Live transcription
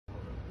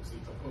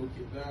Poke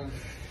it down.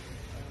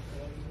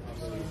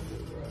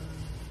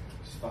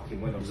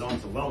 Fucking went on. He's on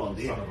to well on,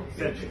 dear.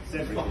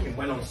 Cedric fucking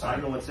went on side.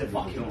 I know what Cedric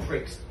was Fucking doing.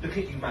 pricks. Look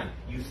at you, man.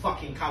 You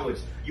fucking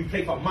cowards. You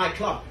play for my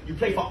club. You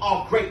play for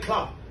our great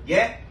club.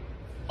 Yeah?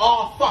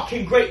 Our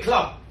fucking great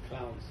club.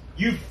 Clowns.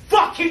 You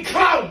fucking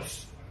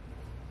clowns!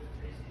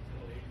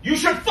 You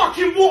should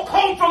fucking walk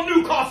home from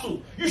Newcastle.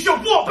 You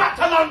should walk back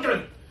to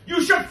London.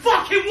 You should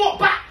fucking walk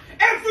back.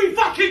 Every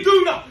fucking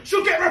gooner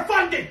should get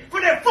refunded for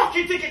their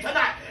fucking ticket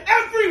tonight.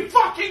 Every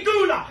fucking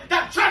gooner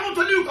that travelled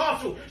to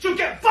Newcastle should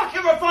get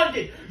fucking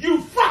refunded.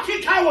 You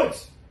fucking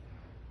cowards.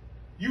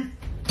 You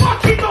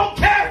fucking don't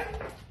care.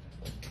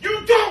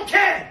 You don't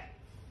care.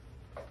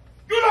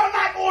 You don't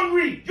like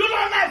Henry. You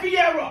don't like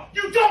Vieira.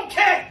 You don't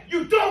care.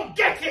 You don't